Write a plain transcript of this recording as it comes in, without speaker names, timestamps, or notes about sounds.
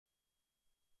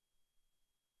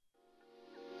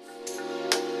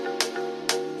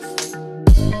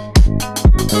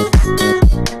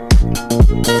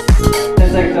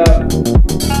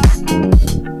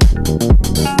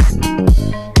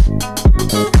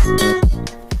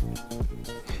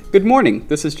Good morning,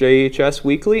 this is JHS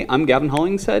Weekly. I'm Gavin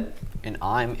Hollingshead. And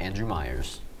I'm Andrew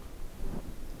Myers.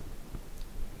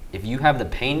 If you have the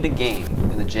pain to game,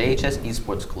 then the JHS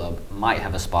Esports Club might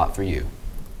have a spot for you.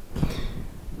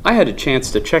 I had a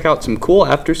chance to check out some cool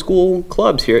after-school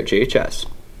clubs here at JHS.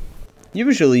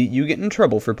 Usually, you get in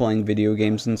trouble for playing video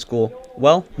games in school.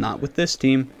 Well, not with this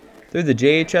team. They're the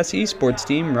JHS Esports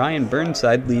team. Ryan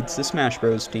Burnside leads the Smash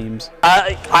Bros. Teams.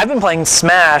 I've been playing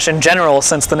Smash in general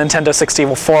since the Nintendo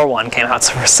 64 one came out,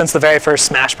 since the very first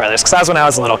Smash Brothers, because that was when I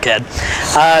was a little kid.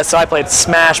 So I played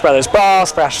Smash Brothers Brawl,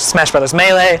 Smash Brothers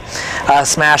Melee,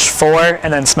 Smash 4,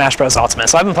 and then Smash Bros. Ultimate.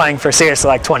 So I've been playing for seriously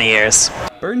like 20 years.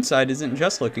 Burnside isn't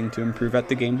just looking to improve at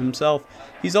the game himself.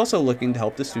 He's also looking to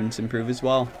help the students improve as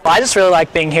well. I just really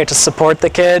like being here to support the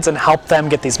kids and help them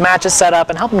get these matches set up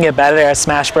and help them get better at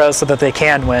Smash Bros. So that they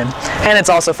can win. And it's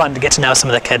also fun to get to know some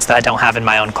of the kids that I don't have in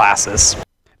my own classes.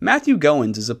 Matthew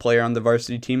Goins is a player on the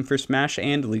varsity team for Smash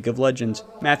and League of Legends.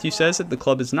 Matthew says that the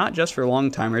club is not just for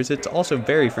long-timers, it's also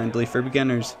very friendly for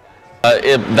beginners.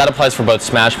 That applies for both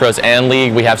Smash Bros. And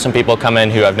League. We have some people come in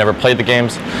who have never played the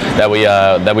games, that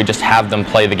we just have them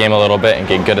play the game a little bit and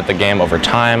get good at the game over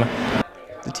time.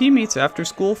 The team meets after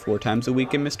school 4 times a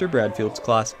week in Mr. Bradfield's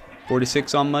class, 4 to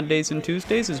 6 on Mondays and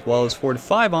Tuesdays, as well as 4 to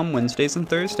 5 on Wednesdays and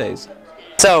Thursdays.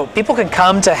 So people can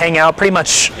come to hang out pretty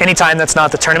much anytime that's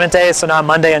not the tournament day, so not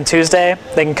Monday and Tuesday.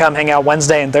 They can come hang out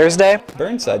Wednesday and Thursday.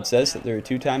 Burnside says that there are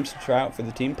 2 times to try out for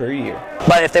the team per year.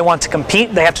 But if they want to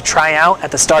compete, they have to try out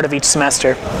at the start of each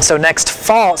semester. So next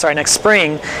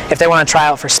spring, if they want to try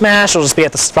out for Smash, it'll just be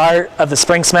at the start of the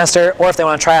spring semester, or if they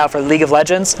want to try out for League of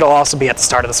Legends, it'll also be at the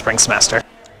start of the spring semester.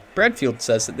 Bradfield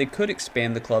says that they could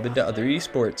expand the club into other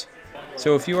esports.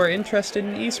 So if you are interested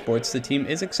in esports, the team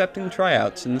is accepting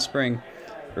tryouts in the spring.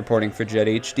 Reporting for Jet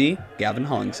HD, Gavin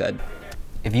Hollingshead.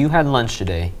 If you had lunch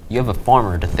today, you have a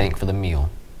farmer to thank for the meal.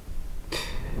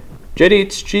 Jet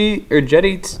HD's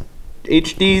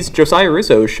Josiah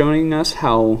Rizzo is showing us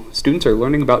how students are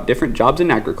learning about different jobs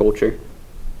in agriculture.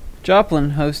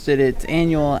 Joplin hosted its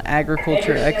annual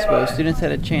Agriculture Expo. Students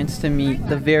had a chance to meet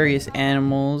the various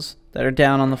animals that are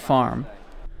down on the farm.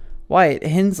 Wyatt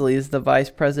Hensley is the vice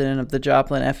president of the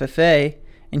Joplin FFA,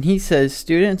 and he says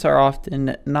students are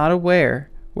often not aware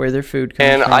where their food comes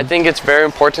from. And I think it's very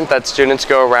important that students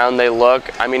go around, they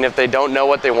look. I mean, if they don't know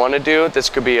what they want to do, this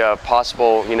could be a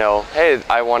possible, hey,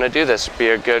 I want to do this. Be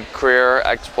a good career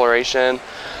exploration.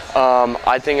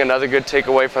 I think another good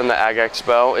takeaway from the Ag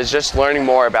Expo is just learning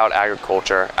more about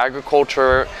agriculture.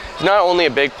 Agriculture is not only a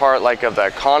big part of the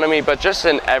economy, but just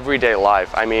in everyday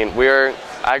life. I mean,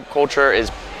 agriculture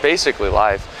is basically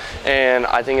life, and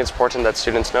I think it's important that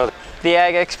students know that. The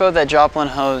Ag Expo that Joplin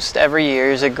hosts every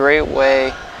year is a great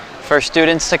way for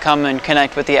students to come and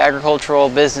connect with the agricultural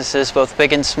businesses, both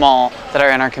big and small, that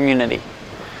are in our community.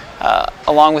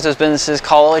 Along with those businesses,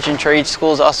 college and trade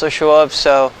schools also show up,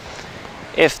 so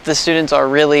if the students are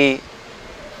really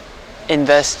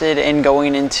invested in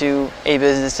going into a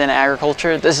business in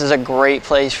agriculture, this is a great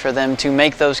place for them to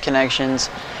make those connections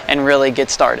and really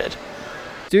get started.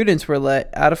 Students were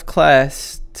let out of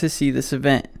class to see this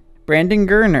event. Brandon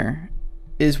Gerner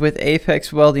is with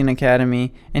Apex Welding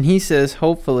Academy, and he says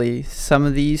hopefully some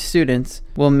of these students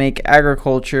will make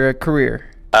agriculture a career.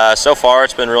 So far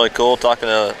it's been really cool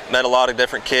met a lot of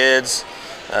different kids,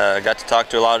 got to talk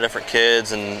to a lot of different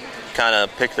kids and kind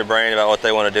of pick their brain about what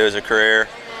they want to do as a career,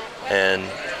 and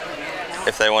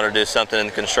if they want to do something in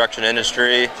the construction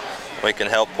industry, we can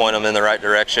help point them in the right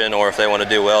direction, or if they want to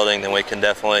do welding, then we can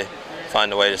definitely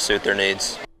find a way to suit their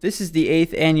needs. This is the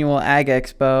 8th annual Ag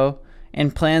Expo,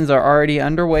 and plans are already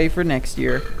underway for next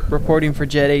year. Reporting for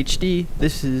Jet HD,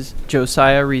 this is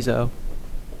Josiah Rizzo.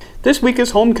 This week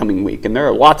is homecoming week, and there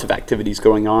are lots of activities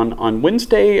going on. On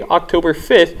Wednesday, October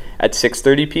 5th at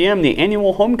 6:30 p.m., the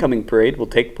annual homecoming parade will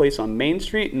take place on Main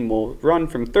Street and will run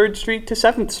from 3rd Street to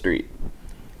 7th Street.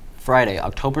 Friday,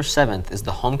 October 7th is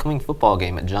the homecoming football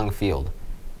game at Jung Field.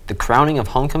 The crowning of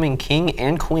homecoming king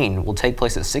and queen will take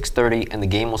place at 6:30 and the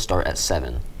game will start at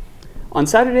 7. On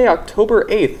Saturday, October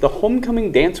 8th, the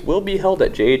homecoming dance will be held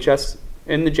at JHS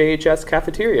in the JHS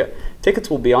cafeteria. Tickets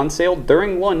will be on sale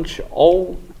during lunch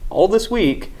all this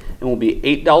week and will be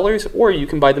 $8, or you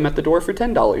can buy them at the door for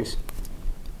 $10.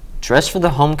 Dress for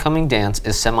the homecoming dance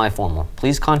is semi-formal.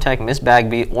 Please contact Miss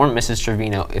Bagby or Mrs.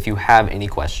 Trevino if you have any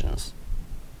questions.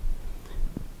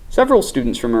 Several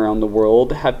students from around the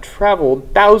world have traveled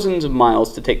thousands of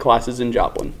miles to take classes in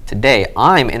Joplin. Today,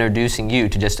 I'm introducing you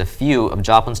to just a few of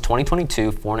Joplin's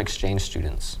 2022 foreign exchange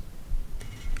students.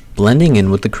 Blending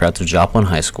in with the crowds of Joplin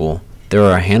High School, there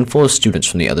are a handful of students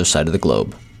from the other side of the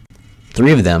globe.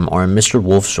 3 of them are in Mr.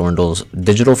 Wolf Schorndel's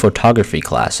digital photography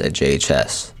class at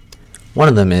JHS. One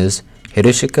of them is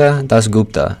Hirishika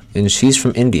Dasgupta, and she's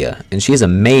from India, and she's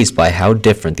amazed by how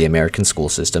different the American school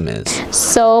system is.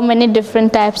 So many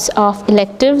different types of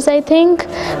electives, I think.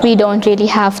 We don't really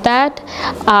have that.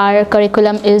 Our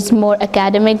curriculum is more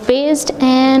academic based,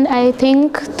 and I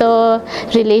think the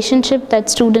relationship that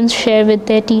students share with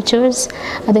their teachers,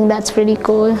 I think that's pretty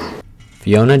cool.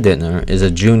 Fiona Dittner is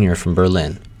a junior from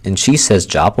Berlin, and she says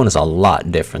Joplin is a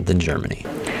lot different than Germany.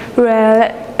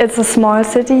 Well, it's a small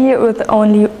city with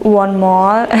only one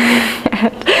mall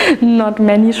and not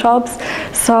many shops,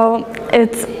 so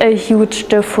it's a huge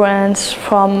difference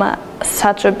from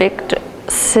such a big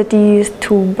city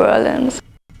to Berlin.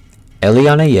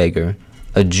 Eliana Yeager,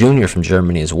 a junior from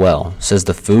Germany as well, says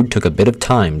the food took a bit of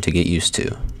time to get used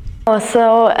to.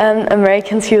 Also,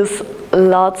 Americans use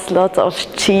lots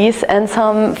of cheese, and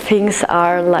some things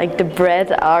are like the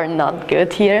bread are not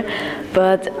good here,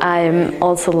 but I'm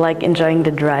also like enjoying the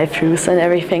drive-thrus and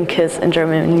everything, because in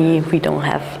Germany we don't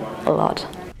have a lot.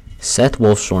 Seth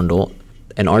Wolfschorndl,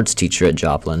 an arts teacher at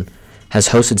Joplin, has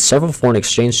hosted several foreign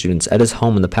exchange students at his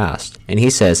home in the past, and he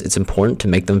says it's important to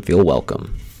make them feel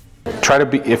welcome. Try to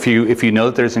be, if you know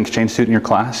that there's an exchange student in your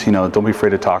class, don't be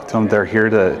afraid to talk to them. They're here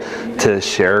to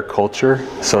share culture.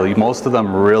 So most of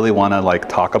them really want to like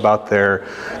talk about their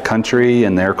country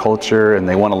and their culture, and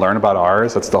they want to learn about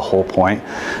ours. That's the whole point.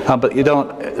 But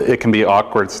it can be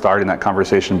awkward starting that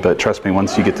conversation, but trust me,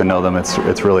 once you get to know them,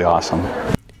 it's really awesome.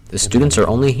 The students are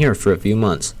only here for a few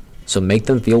months, so make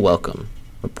them feel welcome.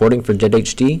 Reporting for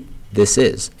JHD, this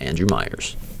is Andrew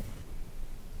Myers.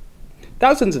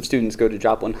 Thousands of students go to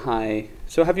Joplin High,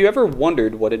 so have you ever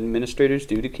wondered what administrators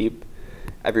do to keep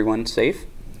everyone safe?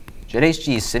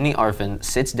 JHG's Sydney Arfin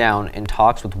sits down and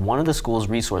talks with one of the school's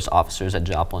resource officers at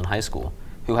Joplin High School,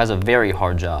 who has a very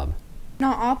hard job.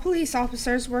 Not all police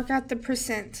officers work at the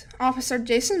precinct. Officer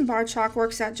Jason Barchok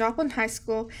works at Joplin High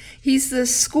School. He's the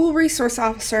school resource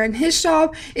officer, and his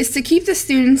job is to keep the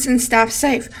students and staff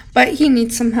safe, but he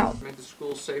needs some help. Make the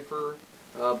school safer,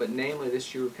 but namely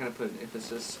this year we kind of put an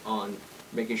emphasis on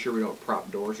making sure we don't prop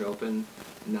doors open,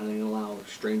 and not allow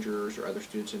strangers or other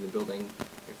students in the building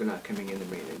if they're not coming in the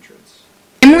main entrance.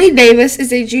 Emily Davis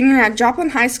is a junior at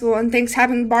Joplin High School and thinks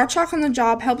having Barchok on the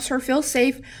job helps her feel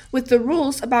safe with the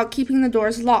rules about keeping the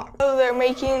doors locked. So they're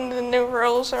making the new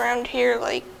rules around here,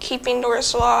 like keeping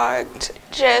doors locked,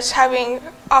 just having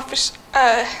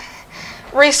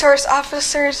resource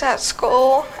officers at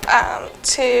school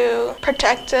to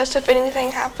protect us if anything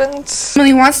happens.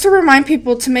 Emily wants to remind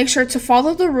people to make sure to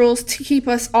follow the rules to keep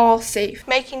us all safe.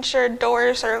 Making sure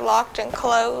doors are locked and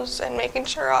closed, and making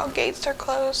sure all gates are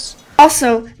closed.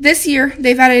 Also, this year,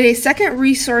 they've added a second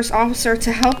resource officer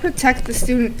to help protect the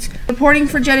students. Reporting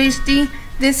for JHD,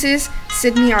 this is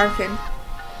Sydney Arfin.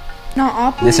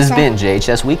 This has been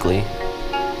JHS Weekly.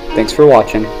 Thanks for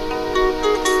watching.